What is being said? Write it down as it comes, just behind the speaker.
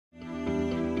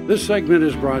This segment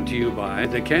is brought to you by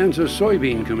the Kansas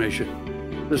Soybean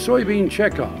Commission. The Soybean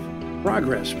Checkoff,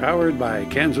 progress powered by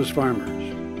Kansas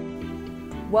farmers.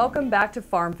 Welcome back to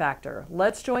Farm Factor.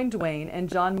 Let's join Duane and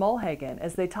Jon Mollhagen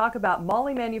as they talk about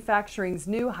Moly Manufacturing's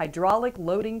new hydraulic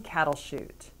loading cattle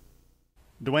chute.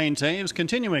 Duane Taves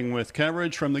continuing with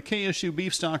coverage from the KSU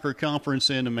Beefstocker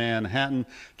Conference in Manhattan.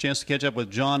 Chance to catch up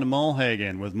with Jon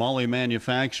Mollhagen with Moly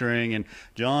Manufacturing. And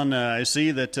Jon, I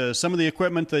see that some of the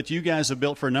equipment that you guys have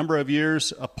built for a number of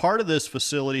years, a part of this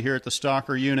facility here at the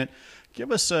Stocker unit.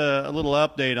 Give us a little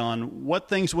update on what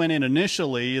things went in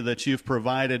initially that you've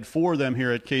provided for them here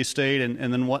at K-State,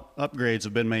 and then what upgrades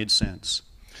have been made since.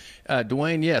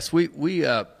 Duane, yes, we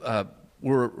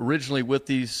were originally with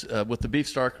these with the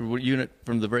Beefstocker unit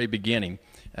from the very beginning.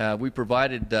 We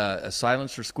provided a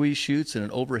silencer squeeze chutes and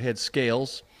an overhead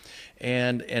scales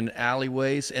and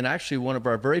alleyways, and actually one of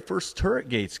our very first turret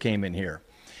gates came in here,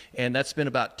 and that's been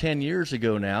about 10 years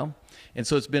ago now. And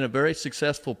so it's been a very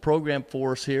successful program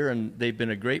for us here, and they've been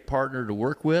a great partner to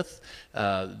work with.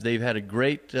 They've had a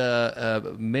great,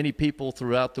 many people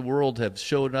throughout the world have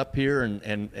showed up here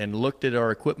and looked at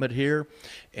our equipment here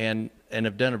and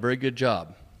have done a very good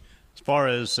job. As far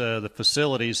as the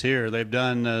facilities here, they've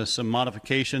done some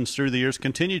modifications through the years,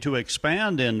 continue to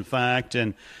expand, in fact,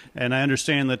 and I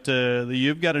understand that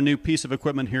you've got a new piece of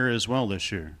equipment here as well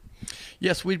this year.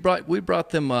 Yes, we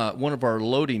brought them one of our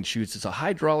loading chutes. It's a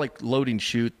hydraulic loading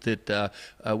chute that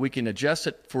we can adjust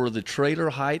it for the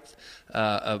trailer height,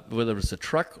 whether it's a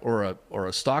truck or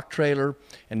a stock trailer,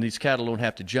 and these cattle don't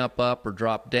have to jump up or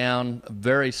drop down.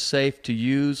 Very safe to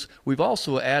use. We've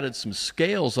also added some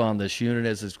scales on this unit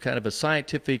as kind of a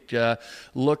scientific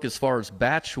look as far as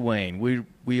batch weighing.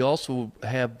 We also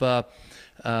have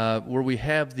where we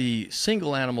have the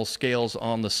single animal scales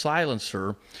on the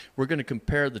silencer. We're going to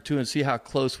compare the two and see how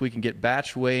close we can get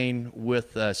batch weighing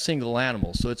with single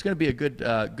animals. So it's going to be a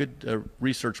good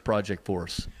research project for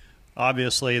us.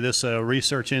 Obviously, this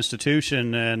research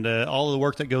institution and all of the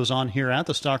work that goes on here at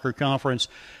the Stocker Conference,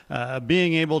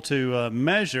 being able to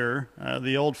measure,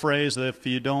 the old phrase that if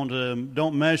you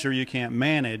don't measure, you can't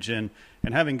manage, and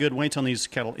having good weights on these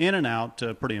cattle in and out,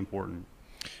 pretty important.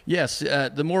 Yes,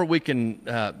 the more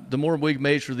we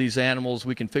measure these animals,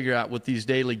 we can figure out what these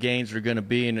daily gains are going to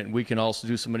be, and we can also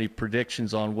do so many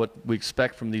predictions on what we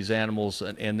expect from these animals,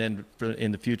 and then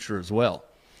in the future as well.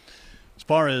 As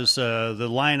far as the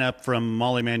lineup from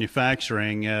Moly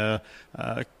Manufacturing,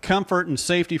 comfort and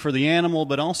safety for the animal,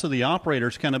 but also the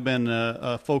operator's kind of been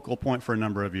a focal point for a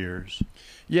number of years.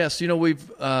 Yes, you know, we've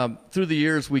through the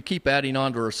years we keep adding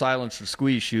on to our silencer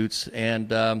squeeze chutes,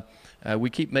 and we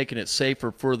keep making it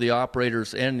safer for the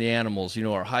operators and the animals. You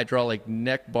know, our hydraulic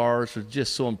neck bars are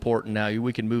just so important now.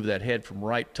 We can move that head from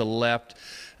right to left.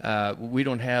 We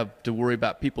don't have to worry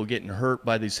about people getting hurt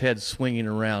by these heads swinging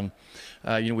around.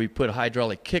 You know, we put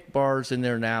hydraulic kick bars in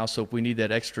there now, so if we need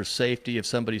that extra safety if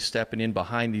somebody's stepping in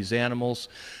behind these animals.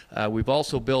 We've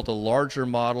also built a larger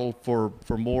model for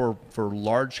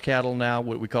large cattle now,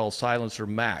 what we call Silencer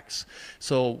Max.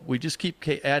 So we just keep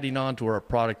adding on to our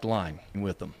product line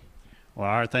with them. Well,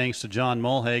 our thanks to Jon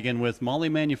Mollhagen with Moly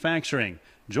Manufacturing,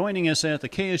 joining us at the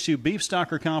KSU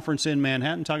Beefstocker Conference in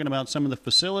Manhattan, talking about some of the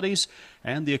facilities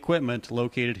and the equipment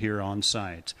located here on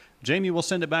site. Jamie, we'll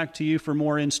send it back to you for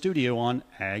more in studio on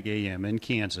Ag AM in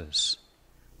Kansas.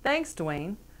 Thanks,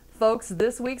 Duane. Folks,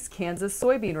 this week's Kansas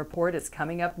Soybean Report is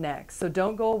coming up next, so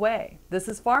don't go away. This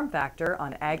is Farm Factor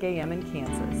on Ag AM in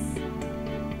Kansas.